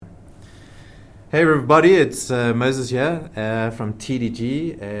Hey everybody, it's Moses here from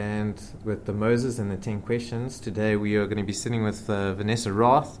TDG, and with the Moses and the 10 questions. Today we are going to be sitting with Vanessa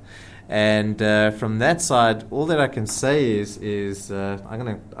Raath, and from that side, all that I can say is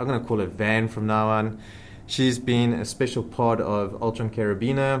I'm gonna call her Van from now on. She's been a special part of Ultron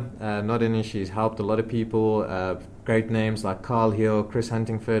Carabiner. Not only she's helped a lot of people, great names like Carl Hill, Chris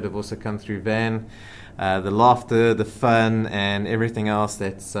Huntingford have also come through Van. The laughter, the fun, and everything else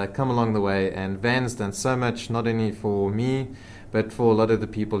that's come along the way. And Van's done so much, not only for me, but for a lot of the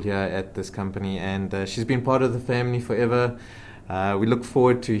people here at this company. And she's been part of the family forever. We look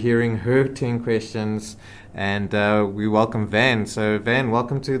forward to hearing her 10 questions, and we welcome Van. So, Van,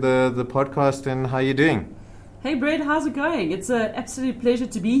 welcome to the podcast, and how are you doing? Hey Brett, how's it going? It's an absolute pleasure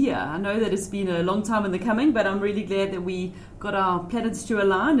to be here. I know that it's been a long time in the coming, but I'm really glad that we got our planets to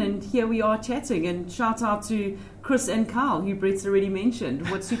align, and here we are chatting. And shout out to Chris and Carl, who Brett's already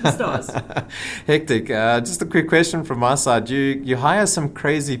mentioned. What superstars? Hectic. Just a quick question from my side. You hire some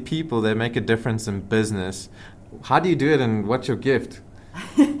crazy people that make a difference in business. How do you do it, and what's your gift?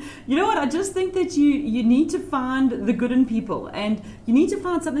 You know what? I just think that you need to find the good in people, and you need to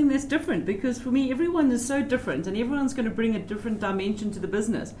find something that's different, because for me, everyone is so different, and everyone's going to bring a different dimension to the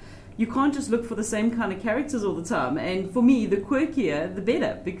business. You can't just look for the same kind of characters all the time. And for me, the quirkier, the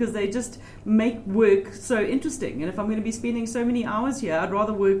better, because they just make work so interesting. And if I'm going to be spending so many hours here, I'd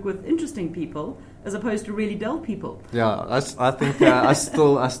rather work with interesting people as opposed to really dull people. Yeah, I think I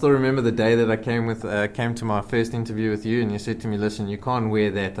still remember the day that I came to my first interview with you, and you said to me, "Listen, you can't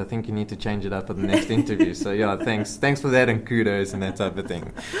wear that. I think you need to change it up for the next interview." So yeah, thanks for that, and kudos and that type of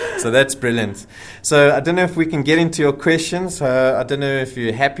thing. So that's brilliant. So I don't know if we can get into your questions. I don't know if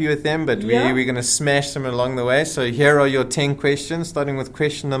you're happy with them, but we're going to smash them along the way. So here are your 10 questions, starting with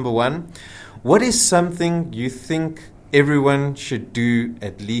question number 1. What is something you think everyone should do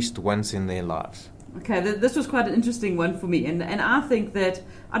at least once in their lives? Okay, this was quite an interesting one for me, and I think that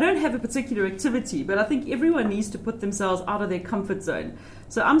I don't have a particular activity, but I think everyone needs to put themselves out of their comfort zone.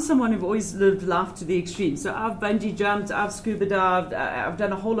 So I'm someone who've always lived life to the extreme. So I've bungee jumped, I've scuba dived, I've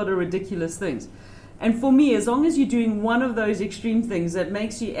done a whole lot of ridiculous things. And for me, as long as you're doing one of those extreme things that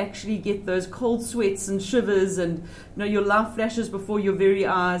makes you actually get those cold sweats and shivers, and your life flashes before your very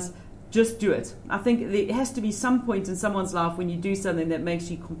eyes, just do it. I think there has to be some point in someone's life when you do something that makes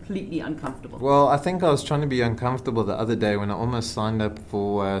you completely uncomfortable. Well, I think I was trying to be uncomfortable the other day when I almost signed up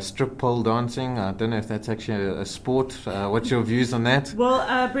for strip pole dancing. I don't know if that's actually a sport. What's your views on that?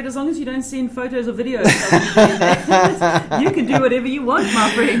 Well, Brett, as long as you don't send photos or videos of you doing that, you can do whatever you want, my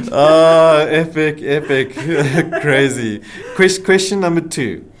friend. Oh, epic. Crazy. Question number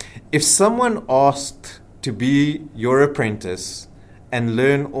 2. If someone asked to be your apprentice and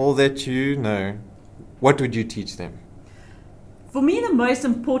learn all that you know, what would you teach them? For me, the most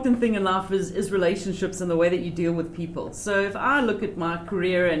important thing in life is relationships and the way that you deal with people. So if I look at my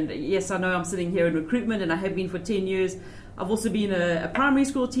career, and yes, I know I'm sitting here in recruitment, and I have been for 10 years. I've also been a primary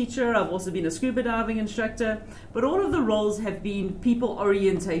school teacher. I've also been a scuba diving instructor. But all of the roles have been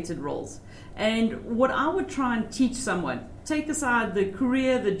people-orientated roles. And what I would try and teach someone, take aside the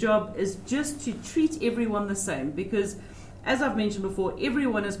career, the job, is just to treat everyone the same, because as I've mentioned before,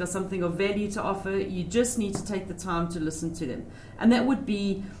 everyone has got something of value to offer. You just need to take the time to listen to them. And that would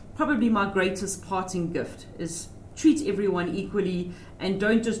be probably my greatest parting gift, is treat everyone equally and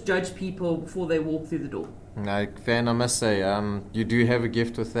don't just judge people before they walk through the door. No, Van, I must say, you do have a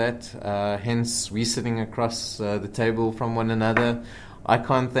gift with that. Hence, we sitting across the table from one another. I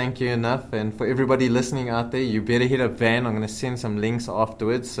can't thank you enough, and for everybody listening out there, you better hit up Van. I'm going to send some links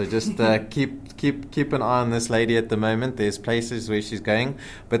afterwards, so just keep an eye on this lady at the moment. There's places where she's going,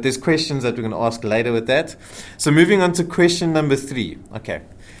 but there's questions that we're going to ask later with that. So moving on to question number 3. Okay,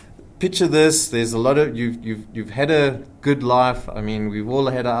 picture this. There's a lot of you've had a good life. I mean, we've all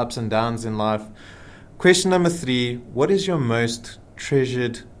had our ups and downs in life. Question number 3: what is your most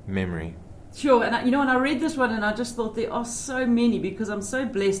treasured memory? Sure, and I read this one and I just thought there are so many, because I'm so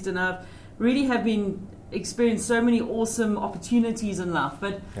blessed and I've really have been experienced so many awesome opportunities in life.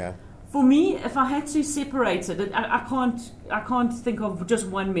 But for me, if I had to separate it, I can't think of just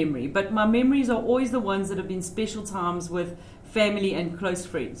one memory. But my memories are always the ones that have been special times with family and close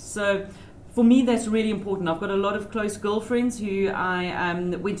friends. So for me, that's really important. I've got a lot of close girlfriends who I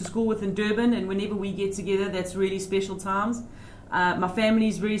went to school with in Durban, and whenever we get together, that's really special times. My family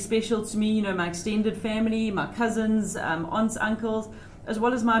is very special to me, my extended family, my cousins, aunts, uncles, as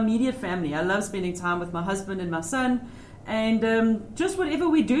well as my immediate family. I love spending time with my husband and my son, and just whatever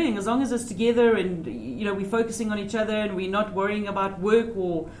we're doing, as long as it's together and we're focusing on each other and we're not worrying about work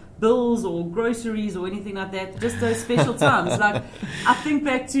or bills or groceries or anything like that. Just those special times. Like, I think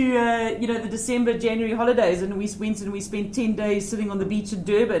back to the December, January holidays, and we spent 10 days sitting on the beach in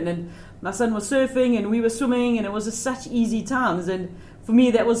Durban, and my son was surfing and we were swimming, and it was just such easy times. And for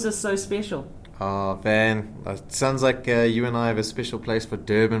me, that was just so special. Oh, Van, it sounds like you and I have a special place for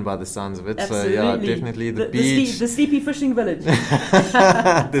Durban by the sounds of it. Absolutely. So, yeah, definitely the beach. The sleepy fishing village.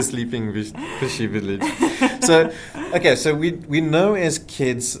 The sleeping fishy village. So, okay, so we know as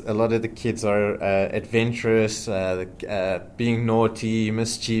kids, a lot of the kids are adventurous, being naughty,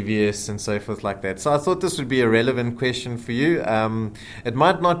 mischievous, and so forth like that. So I thought this would be a relevant question for you. It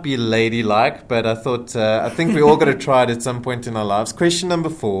might not be ladylike, but I think we all got to try it at some point in our lives. Question number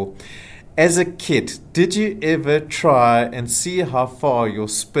 4. As a kid, did you ever try and see how far your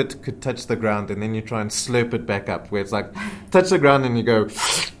spit could touch the ground, and then you try and slurp it back up, where it's like, touch the ground and you go,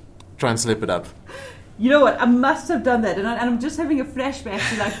 try and slurp it up? You know what? I must have done that, and I'm just having a flashback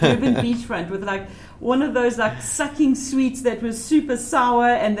to like Durban beachfront with like one of those like sucking sweets that was super sour,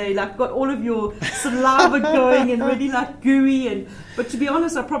 and they like got all of your saliva going and really like gooey. But to be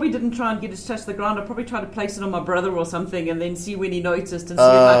honest, I probably didn't try and get it to touch the ground. I probably tried to place it on my brother or something, and then see when he noticed and see if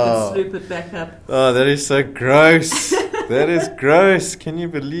I could slurp it back up. Oh, that is so gross. That is gross. Can you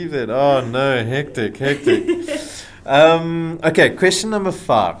believe it? Oh no, hectic. Okay, question number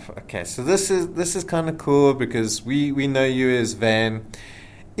 5. Okay, so this is kind of cool because we know you as Van.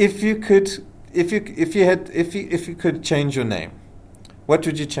 If you could change your name, what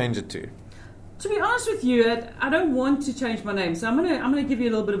would you change it to? To be honest with you, I don't want to change my name, so I'm gonna give you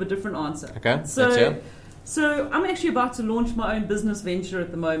a little bit of a different answer. Okay, So I'm actually about to launch my own business venture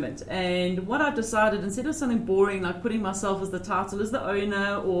at the moment, and what I've decided, instead of something boring like putting myself as the title as the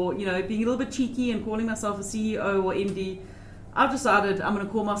owner, or being a little bit cheeky and calling myself a CEO or MD, I've decided I'm going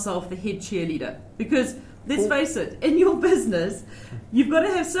to call myself the head cheerleader. Because let's face it, in your business, you've got to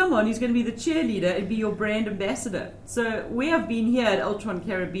have someone who's going to be the cheerleader and be your brand ambassador. So we have been here at Ultron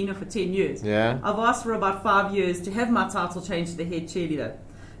Carabiner for 10 years. Yeah. I've asked for about 5 years to have my title changed to the head cheerleader.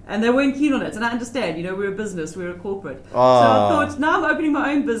 And they weren't keen on it. And I understand, we're a business, we're a corporate. Oh. So I thought, now I'm opening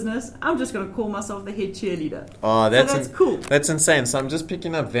my own business, I'm just going to call myself the head cheerleader. Oh, that's cool. That's insane. So I'm just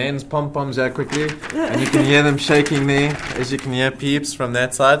picking up Van's pom-poms out quickly. Yeah. And you can hear them shaking there, as you can hear peeps from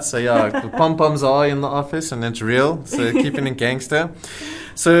that side. So yeah, the pom-poms are in the office and it's real. So keeping it gangster.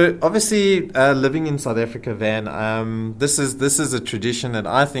 So obviously, living in South Africa, Van, this is a tradition that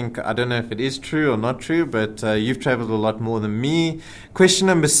I don't know if it is true or not true, but you've traveled a lot more than me. Question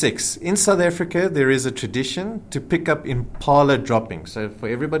number 6. In South Africa, there is a tradition to pick up impala droppings. So for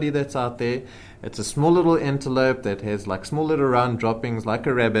everybody that's out there, it's a small little antelope that has like small little round droppings like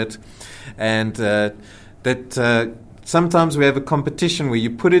a rabbit, and sometimes we have a competition where you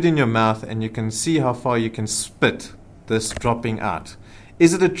put it in your mouth and you can see how far you can spit this dropping out.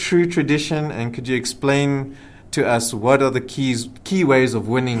 Is it a true tradition, and could you explain to us what are the key ways of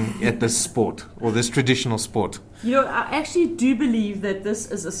winning at this sport, or this traditional sport? I actually do believe that this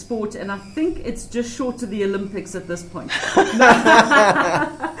is a sport, and I think it's just short of the Olympics at this point. It's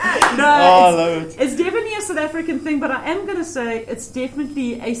definitely a South African thing, but I am going to say it's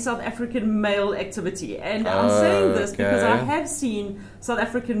definitely a South African male activity. And I'm saying this because I have seen South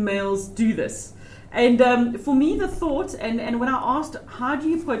African males do this. And for me, the thought, and when I asked, how do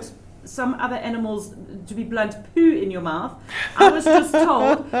you put some other animals, to be blunt, poo in your mouth, I was just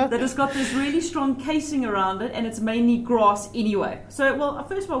told that it's got this really strong casing around it, and it's mainly grass anyway. So, well,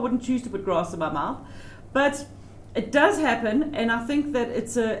 first of all, I wouldn't choose to put grass in my mouth, but it does happen, and I think that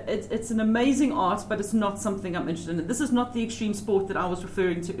it's an amazing art, but it's not something I'm interested in. This is not the extreme sport that I was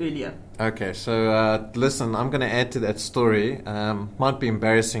referring to earlier. Okay, so listen, I'm going to add to that story. Might be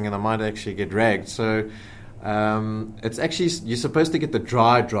embarrassing, and I might actually get dragged. So it's actually, you're supposed to get the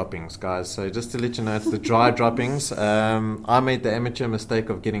dry droppings, guys. So just to let you know, it's the dry droppings. I made the amateur mistake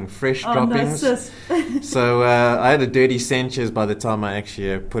of getting fresh droppings. No, so I had a dirty Sanchez by the time I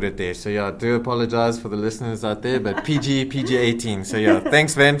actually put it there. So yeah, I do apologize for the listeners out there, but PG-18. So yeah,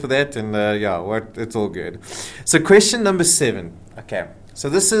 thanks Van for that, and it's all good. So question number 7. Okay, so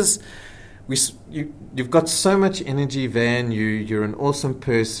this is, you've got so much energy, Van. You're an awesome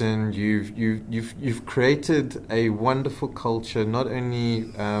person. You've created a wonderful culture. Not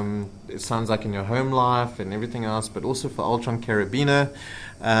only it sounds like in your home life and everything else, but also for Ultron Carabiner.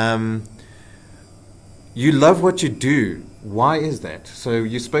 You love what you do. Why is that? So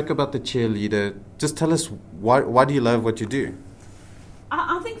you spoke about the cheerleader. Just tell us why do you love what you do?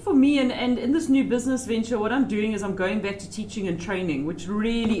 I think for me, and in this new business venture, what I'm doing is I'm going back to teaching and training, which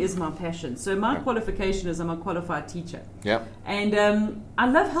really is my passion. So my qualification is I'm a qualified teacher. Yep. And I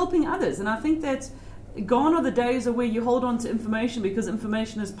love helping others. And I think that gone are the days of where you hold on to information because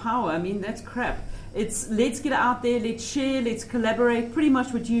information is power. I mean, that's crap. It's let's get out there, let's share, let's collaborate. Pretty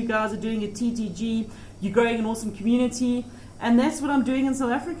much what you guys are doing at TTG. You're growing an awesome community. And that's what I'm doing in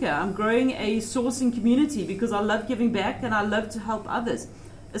South Africa. I'm growing a sourcing community because I love giving back and I love to help others.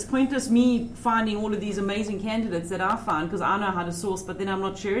 It's pointless me finding all of these amazing candidates that I find because I know how to source, but then I'm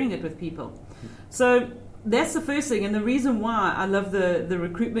not sharing it with people. So that's the first thing. And the reason why I love the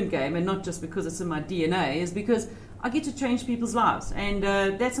recruitment game, and not just because it's in my DNA, is because I get to change people's lives. And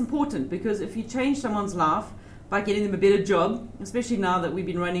that's important because if you change someone's life by getting them a better job, especially now that we've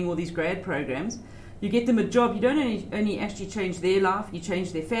been running all these grad programs, you get them a job, you don't only actually change their life, you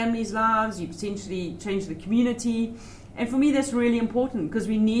change their families' lives, you potentially change the community. And for me, that's really important because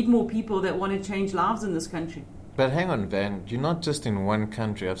we need more people that want to change lives in this country. But hang on, Van, you're not just in one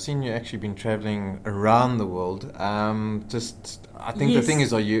country. I've seen you actually been traveling around the world. I think the thing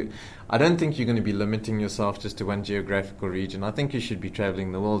is, I don't think you're going to be limiting yourself just to one geographical region. I think you should be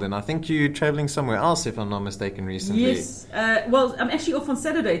traveling the world, and I think you're traveling somewhere else, if I'm not mistaken, recently. Yes. Well, I'm actually off on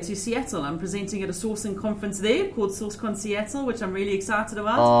Saturday to Seattle. I'm presenting at a sourcing conference there called SourceCon Seattle, which I'm really excited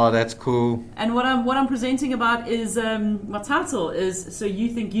about. Oh, that's cool. And what I'm presenting about is, my title is, So You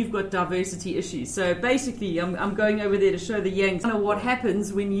Think You've Got Diversity Issues. So basically, I'm going over there to show the Yanks what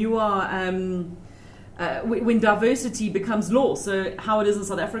happens when you are... when diversity becomes law, so how it is in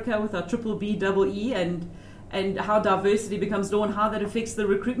South Africa with our triple B, double E, and how diversity becomes law and how that affects the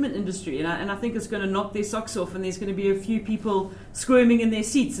recruitment industry. And I think it's going to knock their socks off, and there's going to be a few people squirming in their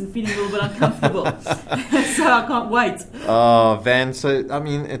seats and feeling a little bit uncomfortable. So I can't wait. Oh, Van, so I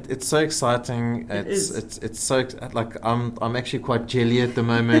mean, it's so exciting. It's so like I'm actually quite jelly at the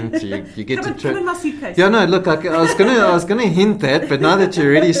moment. You get come in my suitcase. Yeah, no, look, I was gonna hint that, but now that you're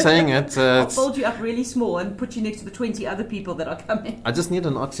already saying it, I'll fold you up really small and put you next to the 20 other people that are coming. I just need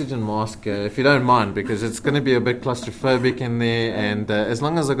an oxygen mask, if you don't mind, because it's going to be a bit claustrophobic in there, and as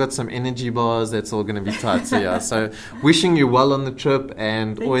long as I got some energy bars, that's all going to be tight. So yeah, so wishing you well on the trip,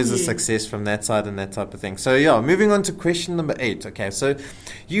 and Thank always you. a success from that side and that type of thing. So yeah, moving on to question number 8. Okay, so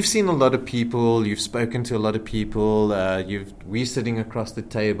you've seen a lot of people, you've spoken to a lot of people, we're sitting across the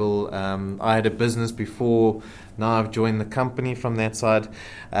table. I had a business before, now I've joined the company from that side.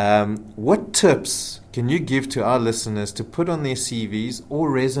 What tips can you give to our listeners to put on their CVs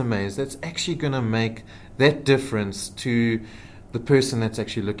or resumes that's actually going to make that difference to the person that's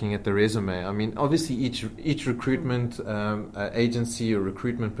actually looking at the resume? I mean, obviously each recruitment agency or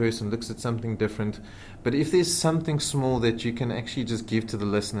recruitment person looks at something different, but if there's something small that you can actually just give to the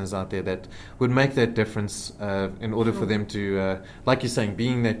listeners out there that would make that difference in order for them to, like you're saying,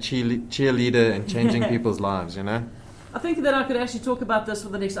 being that cheerleader and changing people's lives, you know? I think that I could actually talk about this for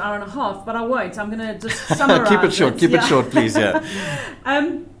the next hour and a half, but I won't. I'm going to just summarize Keep it short. Keep it short, please, yeah.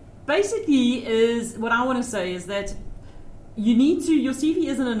 Basically, is what I want to say is that your CV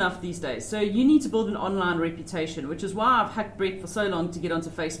isn't enough these days. So you need to build an online reputation, which is why I've hacked Brett for so long to get onto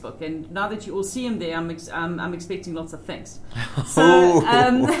Facebook. And now that you all see him there, I'm expecting lots of thanks. So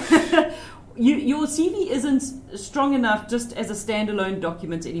your CV isn't strong enough just as a standalone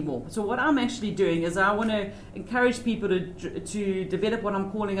document anymore. So what I'm actually doing is I want to encourage people to develop what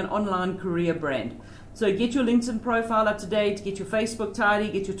I'm calling an online career brand. So get your LinkedIn profile up to date, get your Facebook tidy,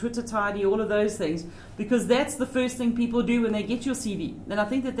 get your Twitter tidy, all of those things, because that's the first thing people do when they get your CV. And I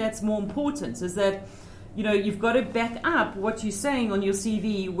think that that's more important, is that, you know, you've got to back up what you're saying on your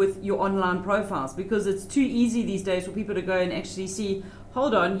CV with your online profiles, because it's too easy these days for people to go and actually see,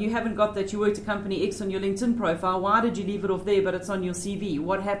 hold on, you haven't got that you worked at company X on your LinkedIn profile. Why did you leave it off there, but it's on your CV?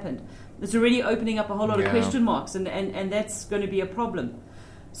 What happened? It's already opening up a whole lot of question marks, and that's going to be a problem.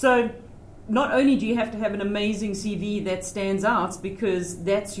 So not only do you have to have an amazing CV that stands out, because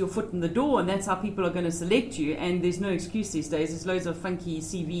that's your foot in the door and that's how people are going to select you, and there's no excuse these days. There's loads of funky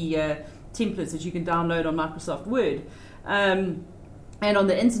CV templates that you can download on Microsoft Word and on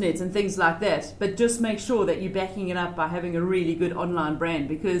the internet and things like that. But just make sure that you're backing it up by having a really good online brand,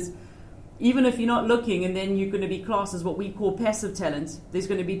 because even if you're not looking and then you're going to be classed as what we call passive talent, there's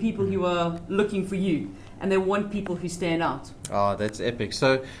going to be people who are looking for you, and they want people who stand out. Oh, that's epic.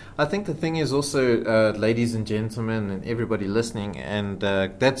 So I think the thing is also, ladies and gentlemen and everybody listening, and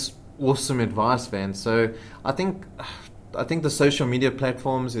that's awesome advice, Van. So I think the social media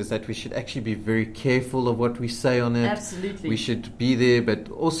platforms is that we should actually be very careful of what we say on it. Absolutely. We should be there, but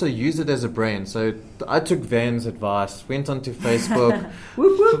also use it as a brand. So I took Van's advice, went onto Facebook,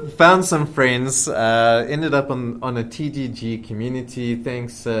 whoop, whoop. Found some friends, ended up on a TDG community.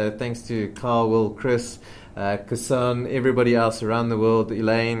 Thanks to Carl, Will, Chris, Kassan, everybody else around the world,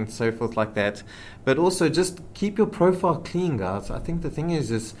 Elaine, so forth like that. But also just keep your profile clean, guys. I think the thing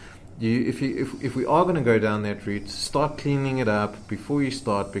is if we are going to go down that route, start cleaning it up before you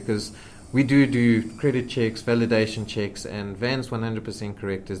start, because we do credit checks, validation checks, and Van's 100%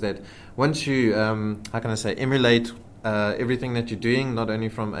 correct, is that once you, how can I say, emulate everything that you're doing, not only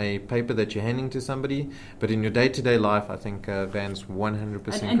from a paper that you're handing to somebody, but in your day-to-day life, I think Van's 100%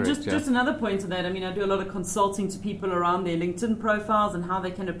 correct. And just another point to that, I mean, I do a lot of consulting to people around their LinkedIn profiles and how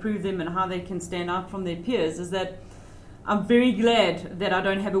they can improve them and how they can stand out from their peers, is that I'm very glad that I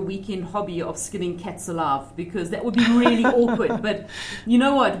don't have a weekend hobby of skinning cats alive, because that would be really awkward. But you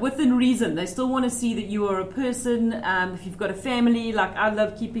know what? Within reason, they still want to see that you are a person. If you've got a family, like I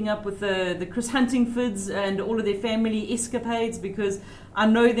love keeping up with the Chris Huntingfords and all of their family escapades, because I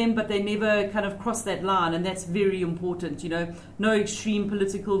know them, but they never kind of cross that line, and that's very important. You know, no extreme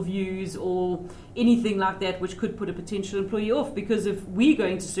political views or anything like that, which could put a potential employee off. Because if we're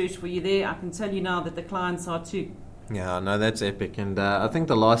going to search for you there, I can tell you now that the clients are too. Yeah, no, that's epic. And I think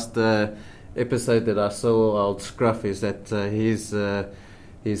the last episode that I saw, old Scruff, is that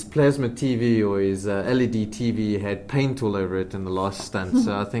his plasma TV or his LED TV had paint all over it in the last stunt.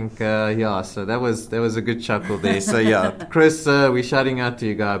 So I think, so that was a good chuckle there. So yeah, Chris, we're shouting out to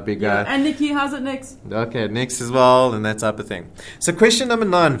you, guy, big guy. And Nikki, how's it next? Okay, next as well, and that type of thing. So question number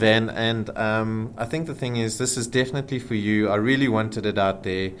 9, Van, and I think the thing is, this is definitely for you. I really wanted it out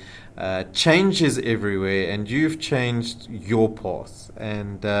there. Change is everywhere, and you've changed your path.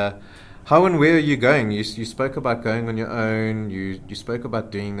 And how and where are you going? You spoke about going on your own. You spoke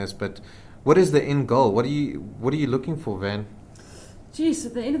about doing this, but what is the end goal? What are you looking for, Van? Geez,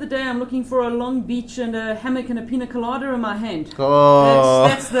 at the end of the day, I'm looking for a long beach and a hammock and a pina colada in my hand. Oh.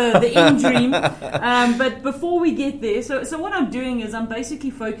 That's the end dream. But before we get there, so what I'm doing is I'm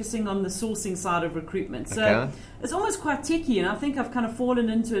basically focusing on the sourcing side of recruitment. So it's almost quite techie, and I think I've kind of fallen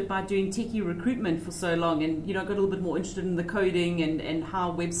into it by doing techie recruitment for so long, and got a little bit more interested in the coding and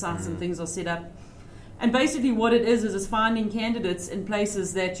how websites and things are set up. And basically what it is it's finding candidates in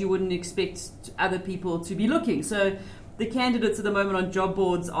places that you wouldn't expect other people to be looking. So the candidates at the moment on job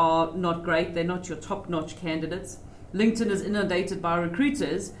boards are not great. They're not your top-notch candidates. LinkedIn is inundated by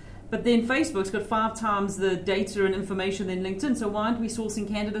recruiters, but then Facebook's got 5 times the data and information than LinkedIn. So why aren't we sourcing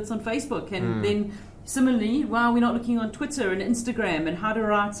candidates on Facebook? And then similarly, why are we not looking on Twitter and Instagram, and how to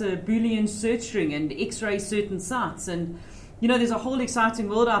write a Boolean search string and x-ray certain sites? And there's a whole exciting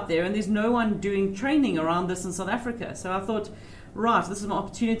world out there, and there's no one doing training around this in South Africa. So I thought, right, this is an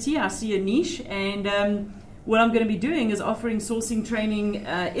opportunity. I see a niche, and what I'm going to be doing is offering sourcing training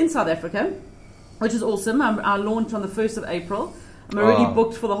in South Africa, which is awesome. I launched on the 1st of April. I'm already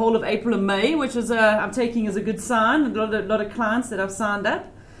booked for the whole of April and May, which is I'm taking as a good sign. A lot of clients that I've signed up.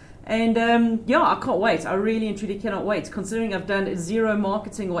 And I can't wait. I really and truly cannot wait. Considering I've done zero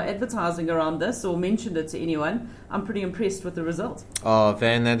marketing or advertising around this or mentioned it to anyone, I'm pretty impressed with the result. Oh,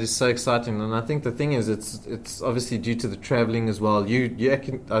 Van, that is so exciting. And I think the thing is, it's obviously due to the traveling as well. You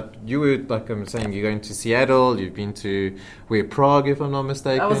were, like I'm saying, you're going to Seattle. You've been to Prague, if I'm not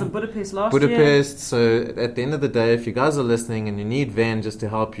mistaken. I was in Budapest last year. Budapest. So at the end of the day, if you guys are listening and you need Van just to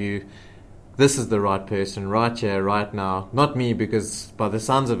help you, this is the right person right here, right now. Not me, because by the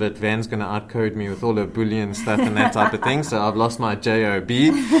sounds of it, Van's going to outcode me with all the Boolean stuff and that type of thing. So I've lost my JOB.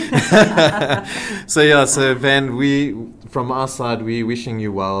 So Van, from our side, we're wishing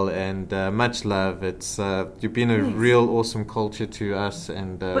you well and much love. It's you've been a real awesome culture to us,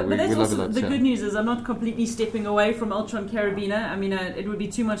 and but we that's love also it a lot. The good news is I'm not completely stepping away from Ultron Carabiner. I mean, it would be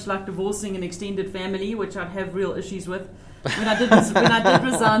too much like divorcing an extended family, which I'd have real issues with. When I did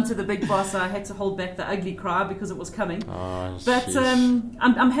resign to the big boss, I had to hold back the ugly cry because it was coming. But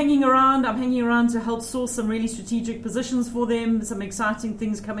I'm hanging around. I'm hanging around to help source some really strategic positions for them. Some exciting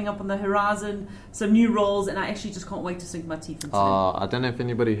things coming up on the horizon. Some new roles, and I actually just can't wait to sink my teeth into them. I don't know if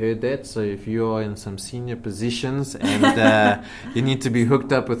anybody heard that. So if you are in some senior positions and you need to be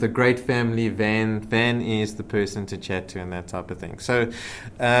hooked up with a great family, Van is the person to chat to and that type of thing. So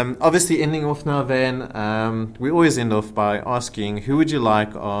obviously, ending off now, Van. We always end off by asking, who would you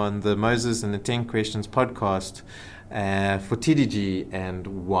like on the Moses and the 10 Questions podcast for TDG,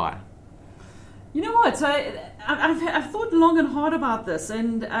 and why? You know what? I've thought long and hard about this,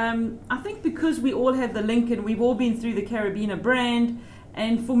 and I think because we all have the link and we've all been through the Carabiner brand,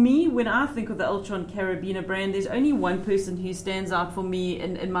 and for me, when I think of the Ultron Carabiner brand, there's only one person who stands out for me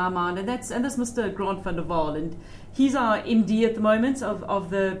in my mind, and that's Mr. Grant van der Waal, and he's our MD at the moment of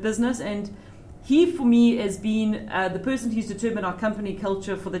the business, and he, for me, has been the person who's determined our company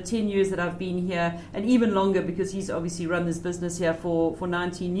culture for the 10 years that I've been here, and even longer because he's obviously run this business here for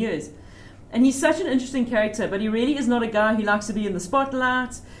 19 years. And he's such an interesting character, but he really is not a guy who likes to be in the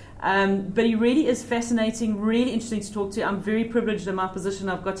spotlight. But he really is fascinating, really interesting to talk to. I'm very privileged in my position.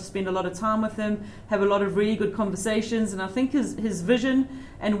 I've got to spend a lot of time with him, have a lot of really good conversations, and I think his vision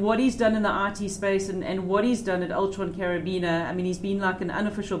and what he's done in the IT space and what he's done at Ultron Carabiner, I mean, he's been like an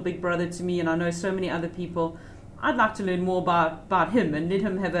unofficial big brother to me, and I know so many other people. I'd like to learn more about him and let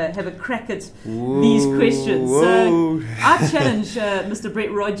him have a crack at these questions. So I challenge Mr.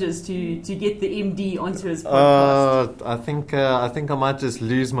 Brett Rogers to get the MD onto his podcast. I think I might just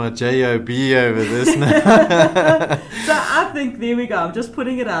lose my JOB over this now. So I think there we go. I'm just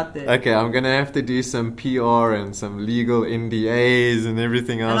putting it out there. Okay, I'm gonna have to do some PR and some legal NDAs and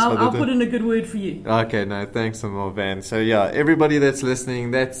everything else. And I'll put in a good word for you. Okay, no, thanks some more, Van. So yeah, everybody that's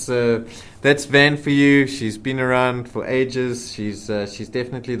listening, that's Van for you. She's been around for ages. She's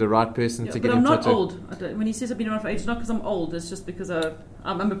definitely the right person to get in touch with. But I'm not old. When he says I've been around for ages, not because I'm old. It's just because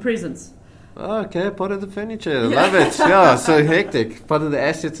I'm a presence. Okay, part of the furniture. Love it. Yeah, so hectic. Part of the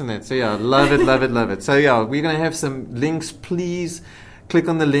assets in it. So yeah, love it. So yeah, we're going to have some links. Please click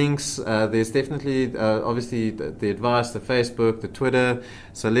on the links. There's definitely, obviously, the advice, the Facebook, the Twitter.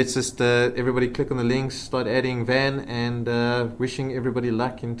 So let's just, everybody click on the links, start adding Van, and wishing everybody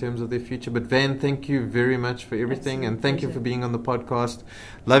luck in terms of their future. But Van, thank you very much for everything, and thank you for being on the podcast.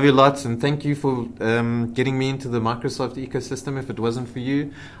 Love you lots, and thank you for getting me into the Microsoft ecosystem. If it wasn't for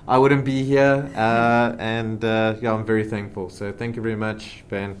you, I wouldn't be here. And I'm very thankful. So thank you very much,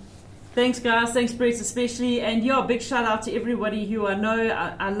 Van. Thanks, guys. Thanks, Brett, especially. And big shout out to everybody who I know.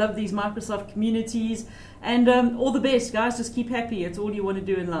 I love these Microsoft communities. And all the best, guys. Just keep happy. It's all you want to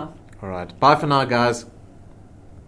do in life. All right. Bye for now, guys.